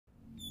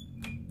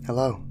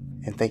Hello,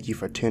 and thank you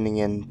for tuning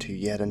in to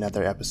yet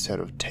another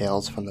episode of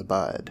Tales from the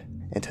Bud.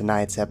 In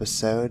tonight's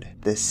episode,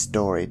 this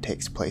story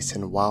takes place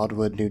in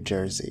Wildwood, New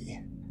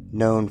Jersey,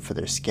 known for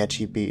their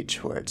sketchy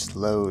beach where it's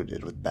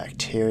loaded with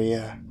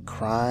bacteria,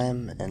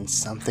 crime, and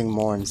something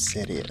more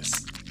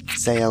insidious.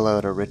 Say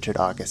hello to Richard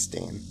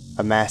Augustine,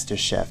 a master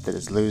chef that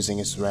is losing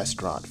his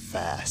restaurant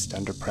fast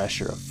under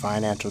pressure of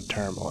financial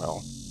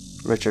turmoil.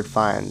 Richard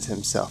finds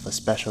himself a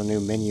special new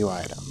menu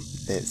item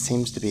that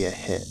seems to be a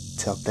hit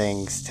till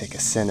things take a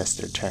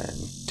sinister turn.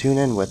 Tune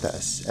in with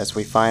us as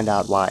we find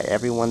out why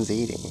everyone's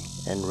eating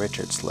and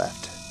Richard's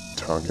left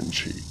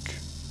tongue-in-cheek.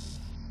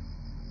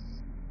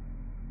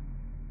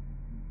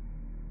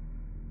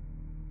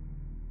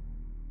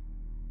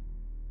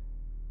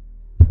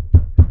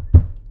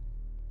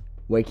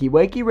 Wakey,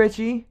 wakey,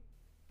 Richie.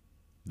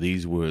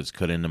 These words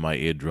cut into my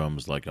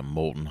eardrums like a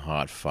molten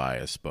hot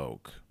fire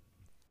spoke.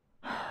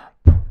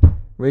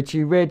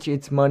 Richie Rich,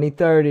 it's money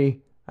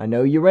 30. I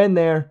know you're in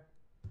there.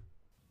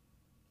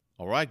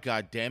 All right,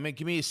 goddammit,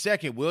 give me a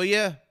second, will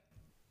ya?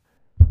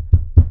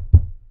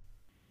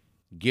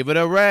 Give it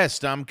a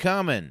rest, I'm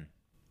coming.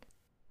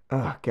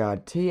 Oh,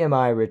 God,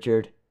 TMI,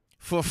 Richard.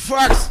 For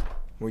fuck's...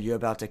 Were you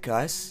about to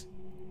cuss?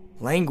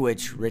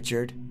 Language,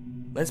 Richard.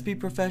 Let's be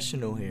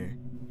professional here.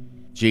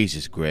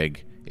 Jesus,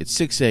 Greg, it's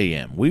 6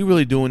 a.m. We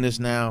really doing this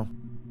now?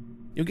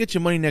 You'll get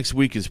your money next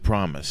week as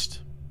promised.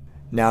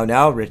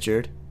 Now,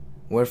 Richard.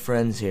 We're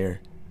friends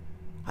here.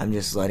 I'm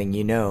just letting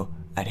you know,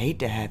 I'd hate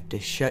to have to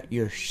shut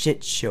your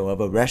shit show of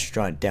a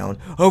restaurant down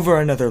over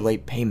another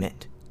late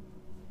payment.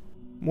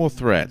 More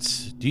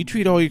threats. Do you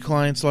treat all your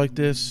clients like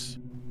this?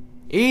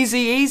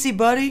 Easy,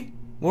 buddy.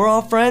 We're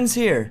all friends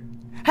here.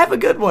 Have a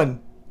good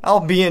one. I'll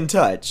be in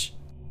touch.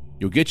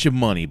 You'll get your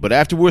money, but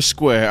after we're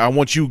square, I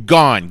want you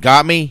gone.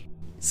 Got me?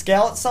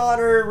 Scout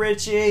solder,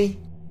 Richie.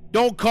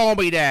 Don't call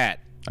me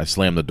that. I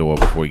slam the door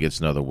before he gets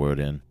another word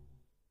in.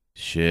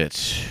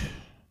 Shit.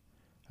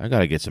 I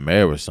gotta get some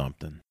air or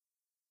something.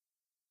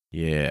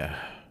 Yeah.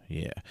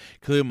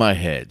 Clear my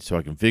head so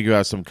I can figure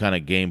out some kind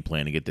of game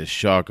plan to get this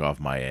shark off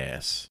my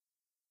ass.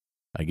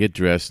 I get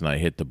dressed and I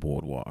hit the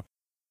boardwalk.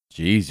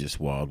 Jesus,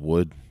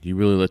 Wildwood, you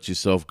really let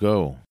yourself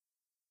go.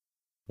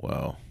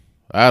 Well,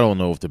 I don't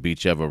know if the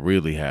beach ever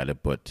really had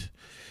it, but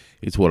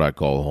it's what I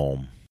call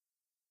home.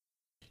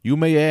 You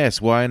may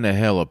ask why in the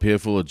hell a pier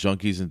full of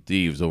junkies and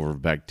thieves over a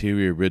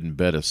bacteria-ridden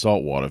bed of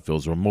salt water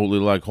feels remotely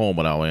like home,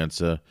 and I'll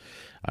answer,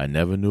 I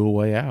never knew a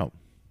way out.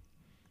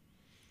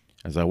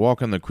 As I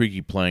walk on the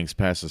creaky planks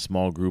past a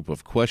small group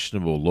of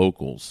questionable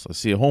locals, I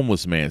see a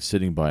homeless man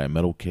sitting by a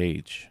metal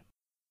cage.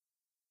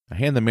 I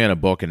hand the man a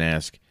buck and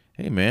ask,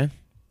 Hey man,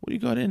 what do you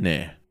got in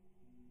there?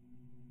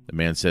 The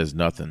man says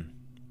nothing,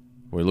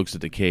 or he looks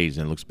at the cage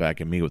and looks back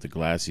at me with the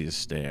glassiest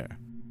stare.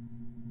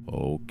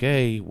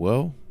 Okay,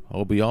 well,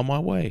 I'll be on my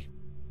way.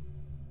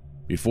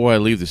 Before I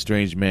leave, the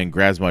strange man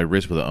grabs my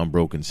wrist with an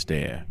unbroken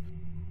stare.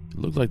 It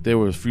looked like there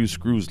were a few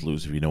screws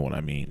loose, if you know what I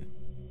mean.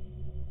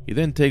 He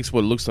then takes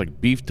what looks like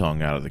beef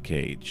tongue out of the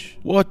cage.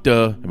 What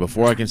the? And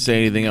before I can say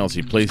anything else,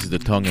 he places the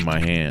tongue in my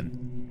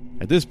hand.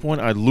 At this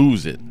point, I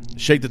lose it,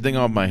 shake the thing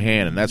off my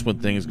hand, and that's when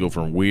things go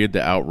from weird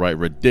to outright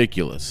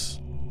ridiculous.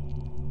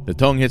 The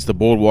tongue hits the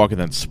boardwalk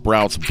and then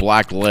sprouts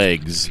black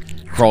legs,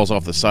 crawls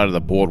off the side of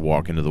the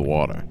boardwalk into the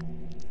water.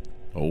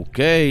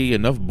 Okay,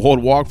 enough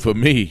boardwalk for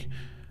me.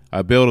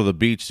 I bail to the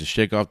beach to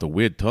shake off the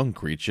weird tongue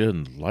creature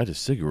and light a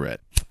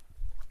cigarette.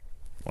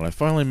 When I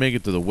finally make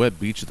it to the wet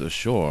beach of the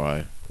shore,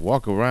 I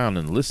walk around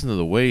and listen to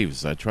the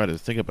waves as I try to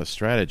think up a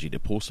strategy to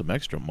pull some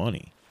extra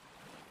money.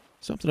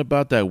 Something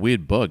about that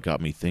weird bug got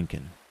me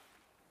thinking.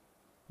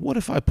 What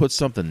if I put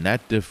something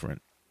that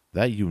different,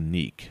 that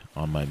unique,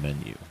 on my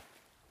menu?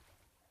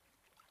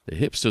 The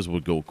hipsters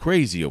would go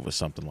crazy over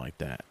something like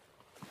that.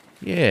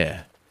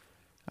 Yeah,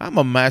 I'm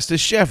a master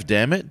chef,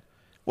 damn it.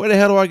 Where the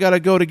hell do I gotta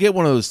go to get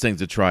one of those things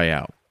to try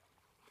out?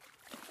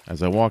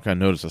 As I walk, I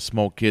notice a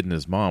small kid and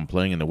his mom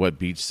playing in the wet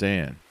beach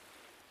sand.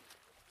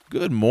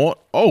 Good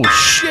morning. Oh,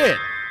 shit!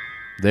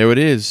 There it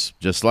is,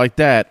 just like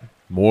that.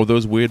 More of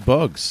those weird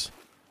bugs.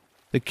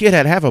 The kid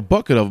had half a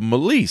bucket of them at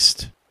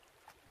least.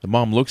 The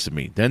mom looks at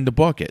me, then the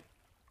bucket.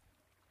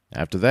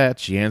 After that,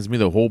 she hands me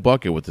the whole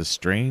bucket with a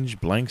strange,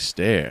 blank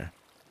stare.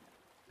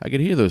 I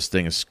could hear those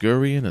things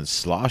scurrying and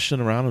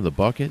sloshing around in the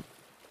bucket.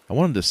 I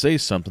wanted to say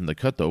something to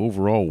cut the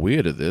overall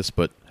weird of this,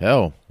 but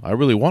hell, I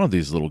really wanted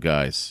these little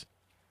guys.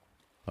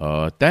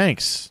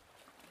 Thanks.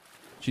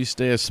 She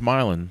stares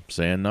smiling,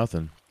 saying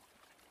nothing.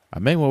 I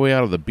make my way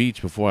out of the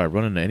beach before I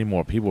run into any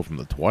more people from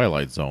the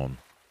Twilight Zone.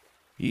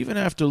 Even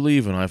after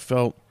leaving, I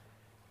felt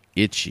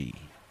itchy.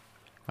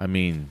 I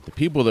mean, the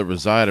people that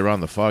reside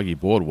around the foggy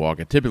boardwalk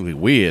are typically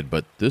weird,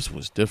 but this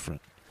was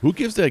different. Who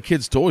gives their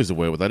kids toys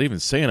away without even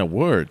saying a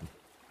word?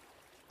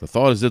 The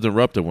thought is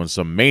interrupted when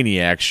some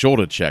maniac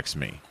shoulder checks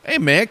me. Hey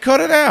man,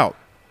 cut it out!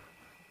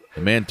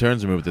 The man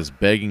turns to me with this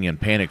begging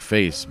and panicked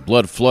face,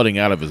 blood flooding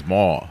out of his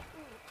maw.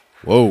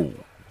 Whoa,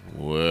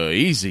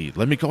 easy.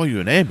 Let me call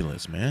you an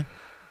ambulance, man.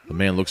 The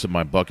man looks at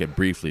my bucket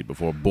briefly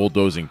before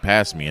bulldozing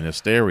past me in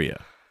hysteria.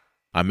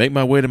 I make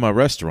my way to my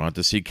restaurant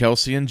to see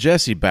Kelsey and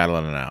Jessie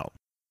battling it out.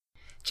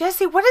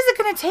 Jessie, what is it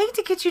going to take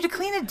to get you to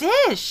clean a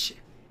dish?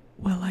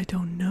 Well, I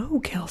don't know,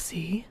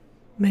 Kelsey.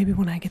 Maybe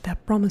when I get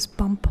that promise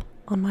bump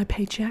on my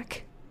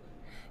paycheck.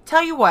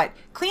 Tell you what,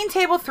 clean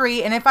table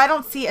 3, and if I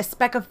don't see a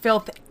speck of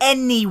filth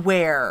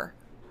anywhere,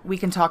 we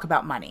can talk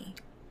about money.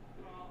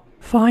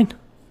 Fine.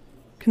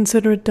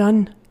 Consider it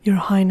done, Your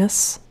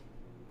Highness.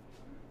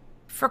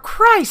 For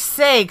Christ's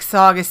sakes,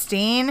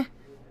 Augustine.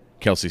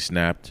 Kelsey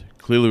snapped,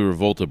 clearly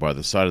revolted by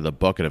the sight of the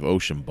bucket of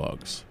ocean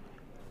bugs.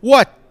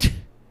 What?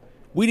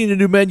 We need a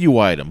new menu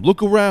item.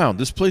 Look around.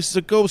 This place is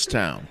a ghost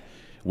town.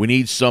 We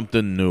need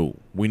something new.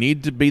 We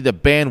need to be the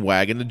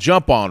bandwagon to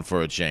jump on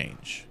for a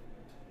change.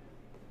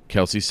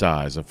 Kelsey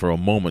sighs, and for a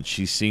moment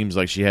she seems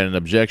like she had an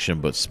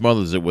objection, but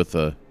smothers it with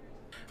a...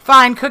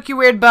 Fine, cook your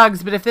weird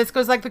bugs, but if this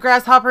goes like the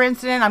grasshopper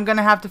incident, I'm going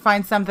to have to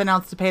find something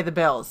else to pay the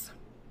bills.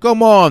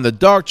 Come on, the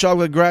dark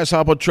chocolate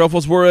grasshopper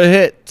truffles were a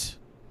hit.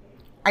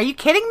 Are you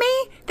kidding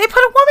me? They put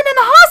a woman in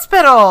the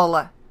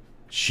hospital!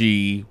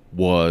 She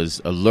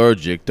was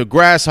allergic to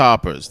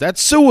grasshoppers.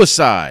 That's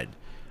suicide.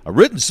 A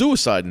written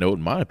suicide note,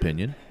 in my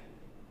opinion.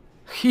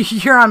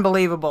 You're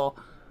unbelievable.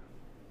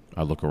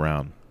 I look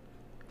around.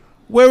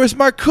 Where is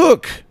my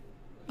cook?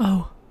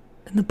 Oh,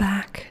 in the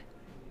back.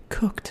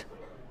 Cooked.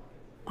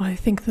 I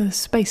think the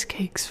space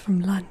cakes from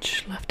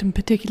lunch left him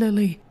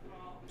particularly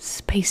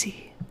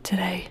spacey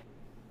today.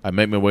 I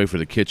make my way for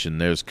the kitchen.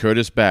 There's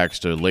Kurtis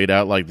Baxter laid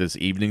out like this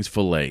evening's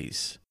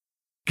fillets.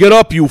 Get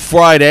up, you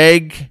fried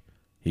egg!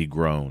 He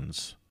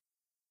groans.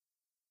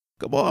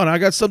 Come on, I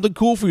got something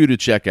cool for you to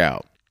check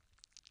out.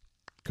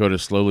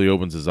 Kurtis slowly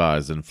opens his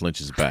eyes, then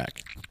flinches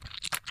back.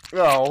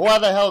 Oh, why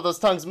the hell are those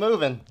tongues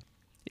moving?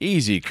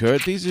 Easy,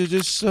 Kurt. These are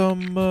just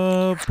some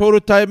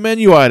prototype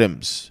menu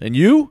items. And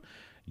you?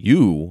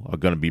 You are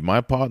going to be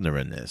my partner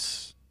in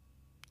this.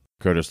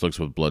 Kurtis looks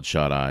with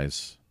bloodshot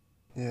eyes.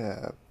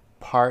 Yeah,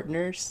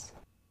 partners?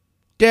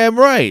 Damn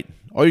right.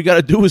 All you got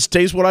to do is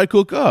taste what I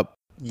cook up.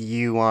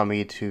 You want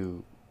me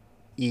to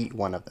eat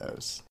one of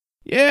those?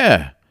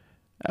 Yeah.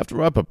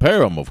 After I prepare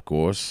them, of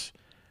course.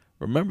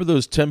 Remember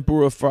those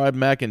tempura fried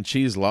mac and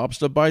cheese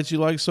lobster bites you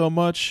like so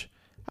much?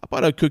 How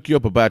about I cook you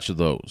up a batch of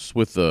those,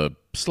 with a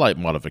slight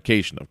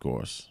modification, of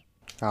course.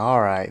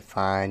 Alright,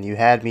 fine. You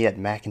had me at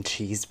mac and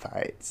cheese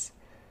bites.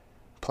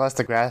 Plus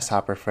the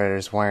grasshopper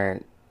fritters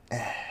weren't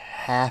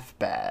half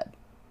bad.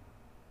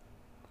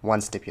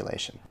 One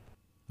stipulation.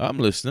 I'm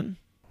listening.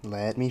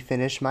 Let me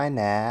finish my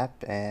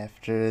nap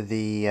after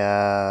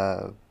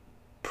the,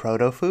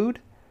 proto-food?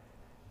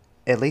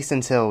 At least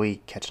until we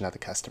catch another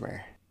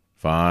customer.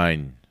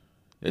 Fine.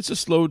 It's a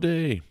slow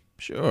day,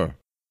 sure.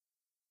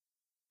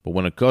 But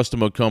when a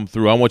customer come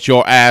through, I want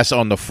your ass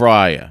on the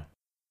fryer.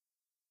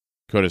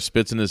 Kurtis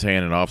spits in his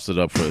hand and offers it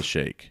up for a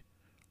shake.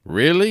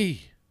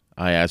 Really?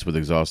 I ask with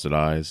exhausted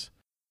eyes.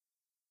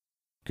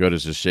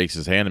 Kurtis just shakes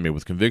his hand at me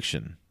with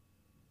conviction.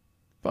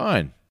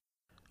 Fine.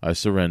 I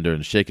surrender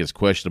and shake his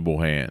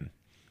questionable hand.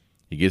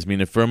 He gives me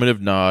an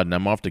affirmative nod, and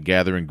I'm off to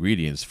gather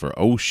ingredients for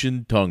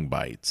ocean tongue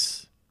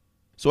bites.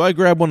 So I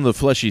grab one of the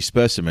fleshy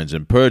specimens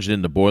and purge it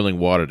into boiling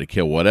water to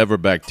kill whatever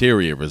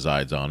bacteria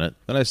resides on it.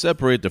 Then I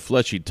separate the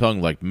fleshy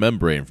tongue-like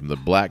membrane from the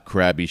black,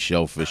 crabby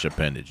shellfish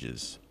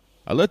appendages.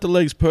 I let the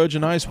legs purge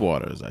in ice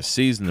water as I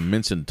season the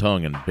minced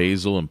tongue in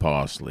basil and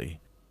parsley.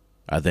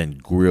 I then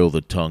grill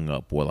the tongue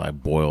up while I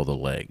boil the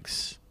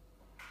legs.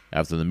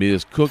 After the meat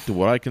is cooked to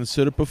what I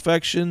consider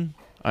perfection,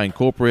 I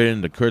incorporate it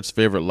into Kurt's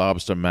favorite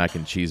lobster mac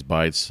and cheese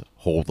bites,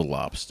 Hold the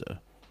Lobster.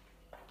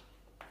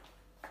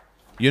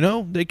 You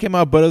know, they came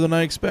out better than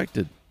I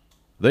expected.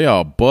 They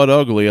are butt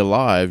ugly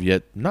alive,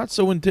 yet not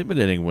so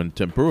intimidating when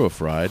tempura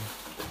fried.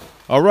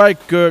 All right,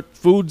 Kurt,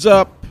 food's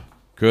up.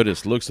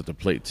 Kurtis looks at the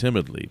plate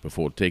timidly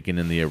before taking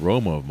in the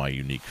aroma of my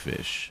unique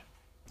fish.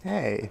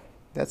 Hey,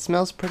 that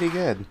smells pretty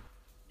good.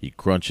 He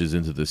crunches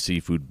into the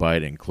seafood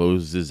bite and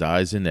closes his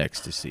eyes in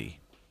ecstasy.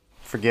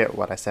 Forget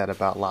what I said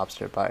about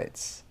lobster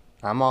bites.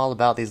 I'm all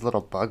about these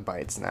little bug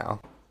bites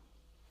now.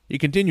 He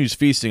continues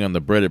feasting on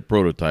the breaded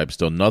prototypes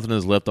till nothing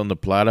is left on the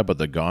platter but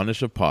the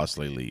garnish of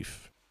parsley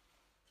leaf.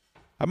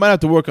 I might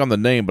have to work on the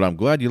name, but I'm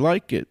glad you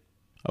like it.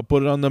 I'll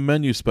put it on the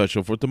menu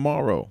special for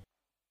tomorrow.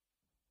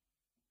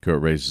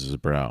 Kurt raises his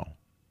brow.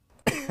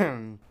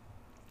 And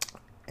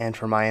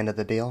for my end of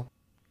the deal?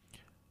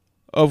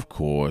 Of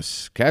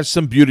course. Catch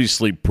some beauty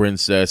sleep,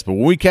 princess, but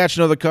when we catch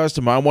another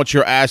customer, I want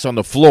your ass on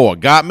the floor.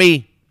 Got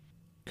me?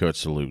 Kurt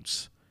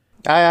salutes.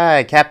 Aye,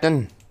 aye,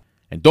 Captain.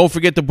 And don't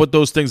forget to put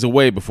those things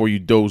away before you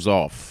doze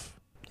off.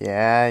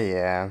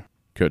 Yeah.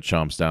 Kurt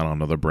chomps down on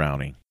another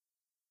brownie.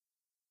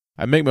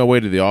 I make my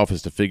way to the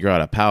office to figure out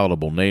a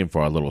palatable name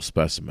for our little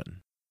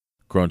specimen.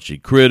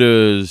 Crunchy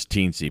critters,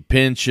 teensy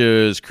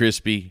pinchers,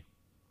 crispy.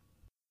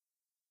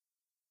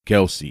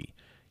 Kelsey,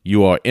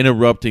 you are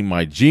interrupting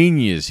my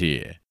genius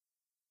here.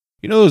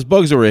 You know those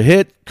bugs are a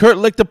hit? Kurt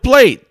licked the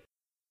plate.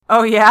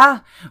 Oh,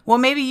 yeah? Well,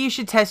 maybe you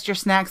should test your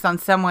snacks on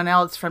someone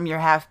else from your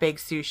half-baked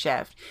sous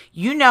chef.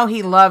 You know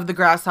he loved the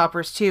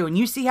grasshoppers, too, and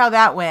you see how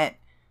that went.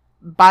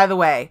 By the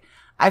way,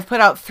 I've put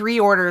out 3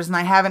 orders and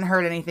I haven't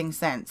heard anything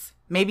since.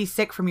 Maybe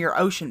sick from your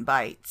ocean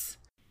bites.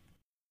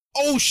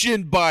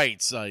 Ocean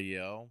bites, I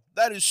yell.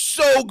 That is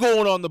so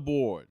going on the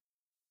board.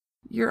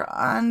 You're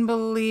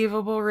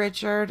unbelievable,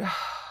 Richard.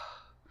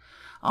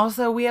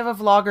 Also, we have a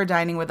vlogger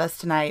dining with us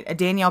tonight, a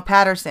Danielle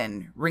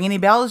Patterson. Ring any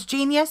bells,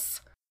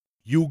 genius?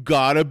 You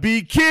gotta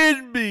be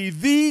kidding me.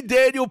 The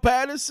Danielle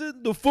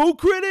Patterson, the food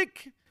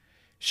critic?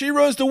 She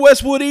runs the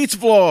Westwood Eats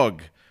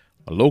vlog.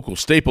 A local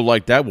staple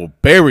like that will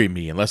bury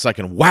me unless I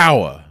can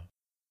wow her.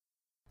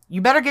 You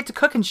better get to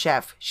cooking,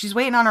 chef. She's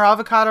waiting on her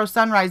avocado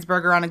sunrise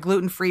burger on a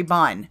gluten-free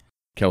bun.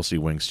 Kelsey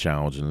winks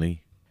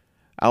challengingly.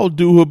 I'll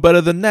do her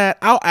better than that.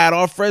 I'll add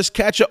our fresh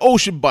catch of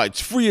ocean bites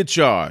free of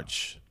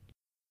charge.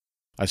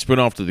 I sprint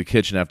off to the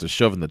kitchen after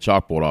shoving the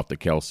chalkboard off to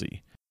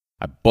Kelsey.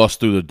 I bust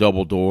through the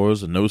double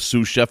doors and no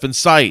sous chef in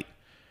sight.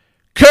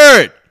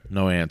 Kurt!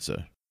 No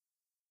answer.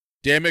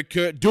 Damn it,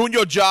 Kurt. Doing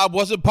your job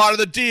wasn't part of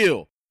the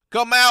deal.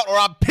 Come out or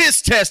I'm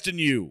piss testing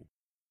you.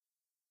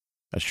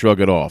 I shrug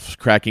it off,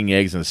 cracking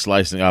eggs and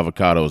slicing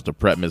avocados to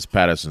prep Miss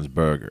Patterson's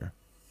burger.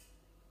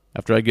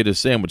 After I get a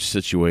sandwich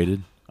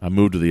situated, I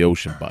move to the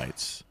ocean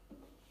bites.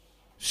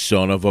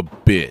 Son of a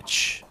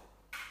bitch.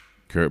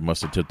 Kurt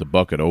must have tipped the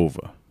bucket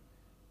over.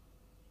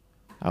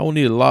 I will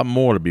need a lot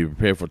more to be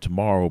prepared for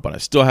tomorrow, but I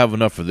still have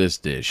enough for this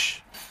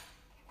dish.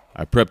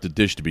 I prep the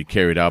dish to be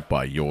carried out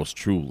by yours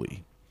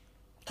truly.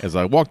 As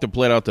I walk the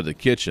plate out to the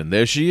kitchen,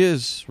 there she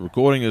is,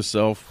 recording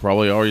herself,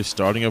 probably already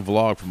starting a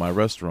vlog for my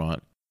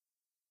restaurant.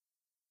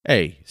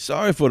 Hey,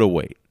 sorry for the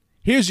wait.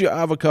 Here's your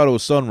avocado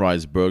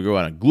sunrise burger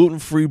on a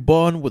gluten-free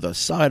bun with a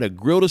side of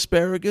grilled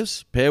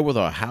asparagus paired with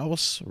our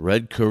house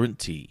red currant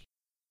tea.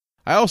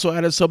 I also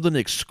added something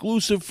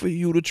exclusive for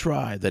you to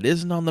try that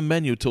isn't on the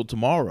menu till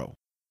tomorrow.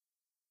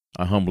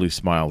 I humbly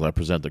smile as I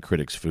present the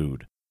critic's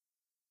food.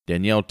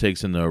 Danielle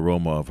takes in the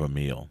aroma of her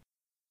meal.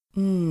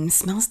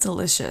 Smells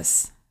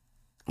delicious.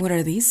 What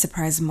are these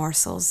surprise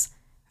morsels?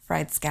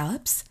 Fried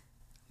scallops?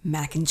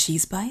 Mac and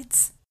cheese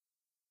bites?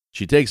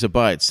 She takes a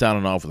bite,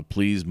 sounding off with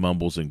pleased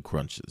mumbles and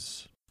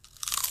crunches.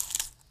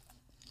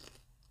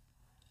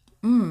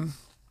 A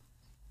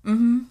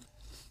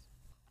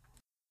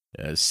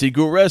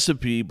secret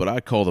recipe, but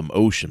I call them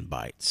ocean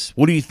bites.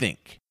 What do you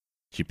think?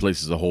 She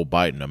places a whole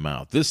bite in her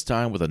mouth, this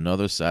time with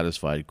another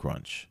satisfied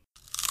crunch.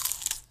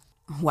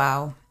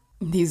 Wow,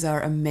 these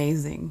are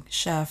amazing,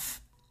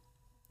 Chef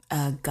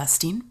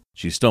Augustine.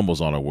 She stumbles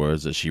on her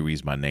words as she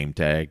reads my name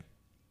tag.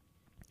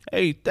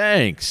 Hey,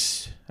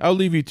 thanks. I'll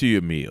leave you to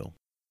your meal.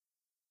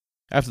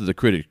 After the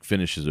critic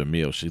finishes her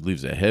meal, she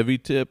leaves a heavy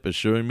tip,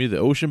 assuring me the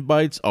ocean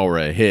bites are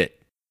a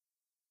hit.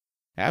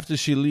 After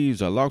she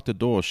leaves, I lock the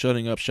door,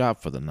 shutting up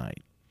shop for the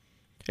night.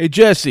 Hey,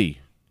 Jessie,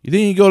 you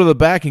think you can go to the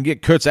back and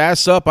get Kurt's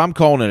ass up? I'm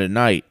calling it a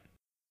night.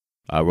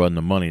 I run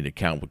the money to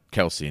count with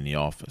Kelsey in the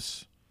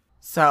office.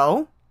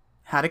 So,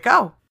 how'd it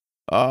go?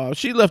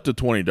 She left a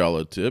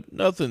 $20 tip.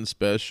 Nothing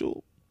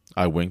special.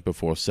 I wink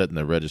before setting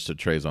the register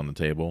trays on the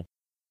table.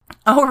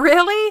 Oh,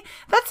 really?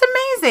 That's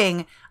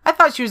amazing. I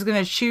thought she was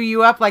going to chew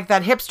you up like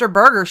that hipster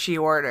burger she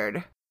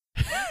ordered.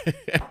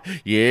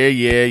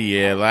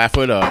 Yeah. Laugh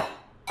it up.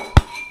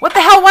 What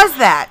the hell was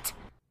that?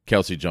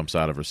 Kelsey jumps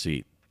out of her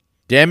seat.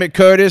 Damn it,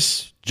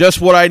 Kurtis.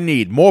 Just what I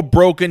need. More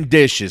broken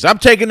dishes. I'm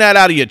taking that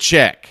out of your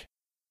check.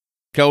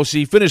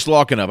 Kelsey, finish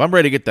locking up. I'm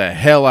ready to get the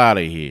hell out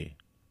of here.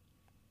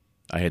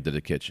 I head to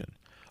the kitchen.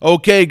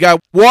 Okay, guy.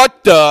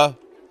 What the?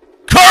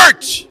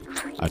 Kurt!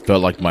 I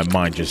felt like my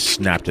mind just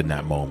snapped in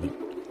that moment.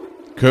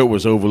 Kurt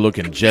was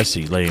overlooking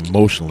Jessie laying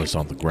motionless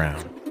on the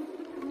ground.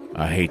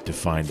 I hate to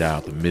find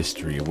out the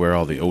mystery of where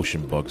all the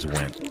ocean bugs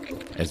went,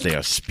 as they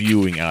are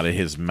spewing out of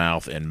his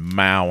mouth in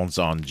mounds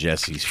on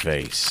Jessie's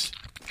face.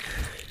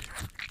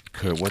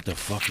 Kurt, what the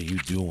fuck are you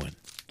doing?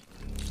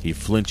 He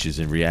flinches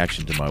in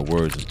reaction to my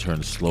words and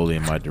turns slowly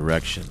in my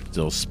direction,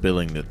 still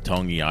spilling the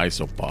tonguey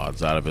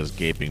isopods out of his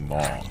gaping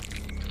maw.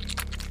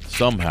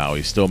 Somehow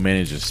he still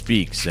manages to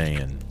speak,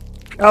 saying,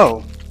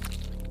 Oh,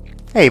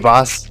 hey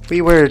boss,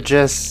 we were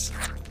just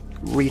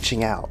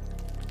reaching out.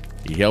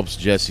 He helps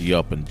Jessie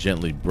up and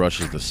gently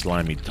brushes the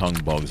slimy tongue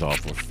bugs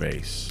off her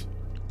face.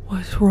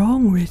 What's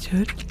wrong,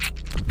 Richard?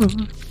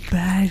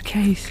 Bad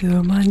case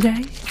of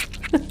Monday?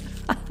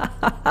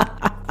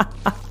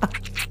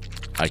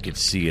 I could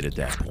see it at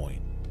that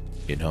point.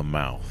 In her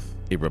mouth.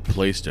 It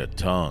replaced her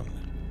tongue.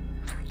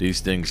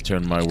 These things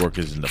turned my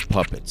workers into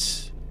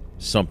puppets.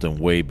 Something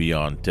way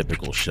beyond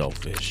typical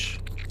shellfish.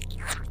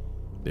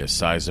 They're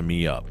sizing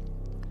me up.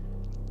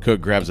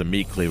 Kurt grabs a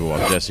meat cleaver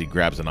while Jessie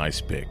grabs an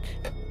ice pick.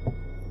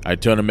 I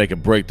turn to make a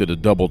break through the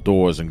double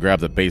doors and grab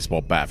the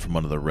baseball bat from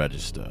under the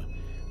register.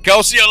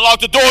 Kelsey,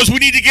 unlock the doors! We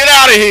need to get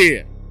out of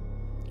here!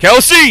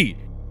 Kelsey!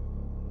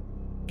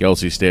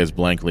 Kelsey stares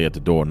blankly at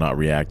the door, not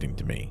reacting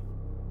to me.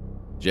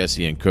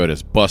 Jessie and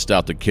Kurtis bust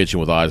out the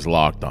kitchen with eyes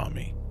locked on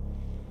me.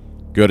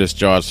 Kurtis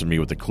charged for me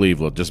with the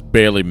cleaver, just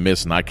barely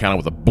missing. I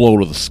countered with a blow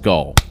to the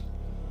skull.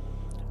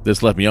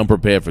 This left me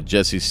unprepared for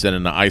Jessie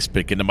sending the ice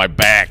pick into my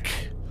back.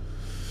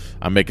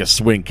 I make a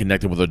swing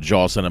connected with her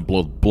jaw, sending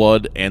both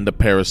blood and the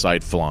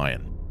parasite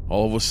flying.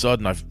 All of a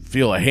sudden, I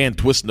feel a hand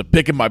twisting the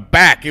pick in my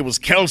back. It was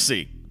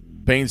Kelsey.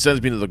 Pain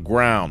sends me to the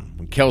ground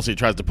when Kelsey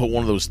tries to put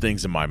one of those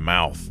things in my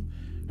mouth.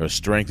 Her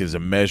strength is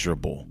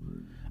immeasurable.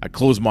 I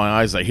close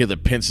my eyes, I hear the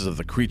pincers of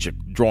the creature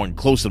drawing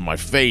close to my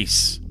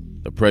face.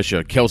 The pressure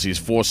of Kelsey's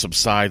force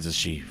subsides as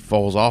she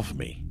falls off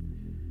me.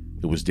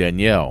 It was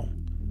Danielle.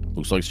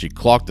 Looks like she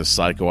clocked the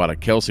psycho out of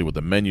Kelsey with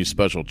the menu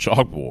special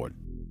chalkboard.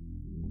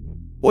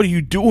 What are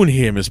you doing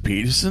here, Miss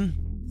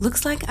Peterson?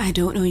 Looks like I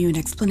don't owe you an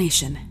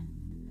explanation.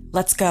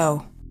 Let's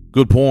go.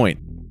 Good point.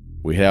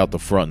 We head out the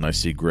front and I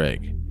see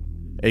Greg.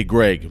 Hey,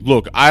 Greg,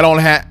 look, I don't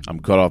have... I'm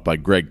cut off by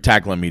Greg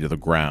tackling me to the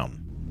ground.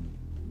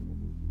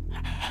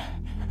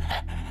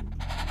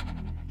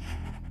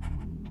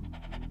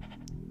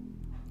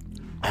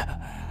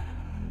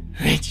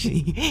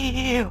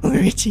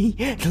 Richie,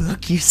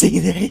 look, you see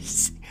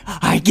this?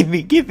 I can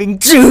be giving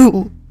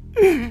too.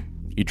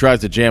 He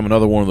tries to jam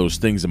another one of those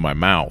things in my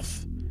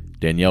mouth.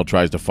 Danielle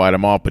tries to fight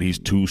him off, but he's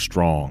too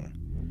strong.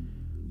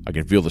 I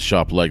can feel the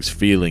sharp legs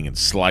feeling and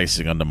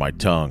slicing under my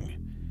tongue.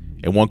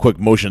 In one quick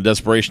motion of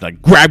desperation, I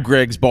grab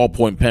Greg's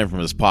ballpoint pen from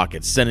his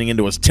pocket, sending it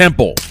into his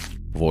temple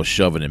before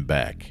shoving him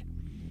back.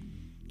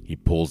 He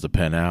pulls the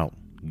pen out,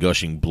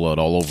 gushing blood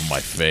all over my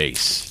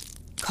face.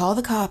 Call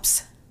the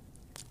cops.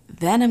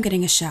 Then I'm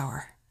getting a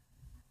shower.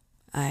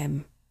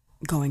 I'm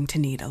going to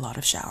need a lot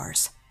of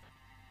showers.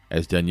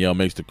 As Danielle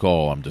makes the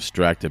call, I'm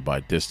distracted by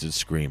distant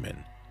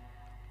screaming.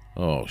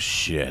 Oh,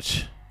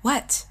 shit.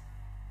 What?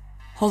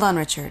 Hold on,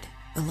 Richard.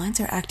 The lines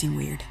are acting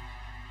weird.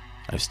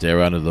 I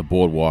stare out into the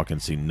boardwalk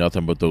and see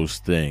nothing but those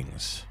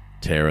things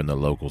tearing the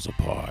locals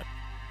apart,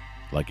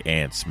 like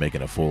ants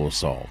making a full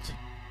assault.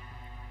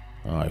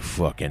 I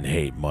fucking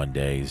hate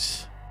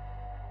Mondays.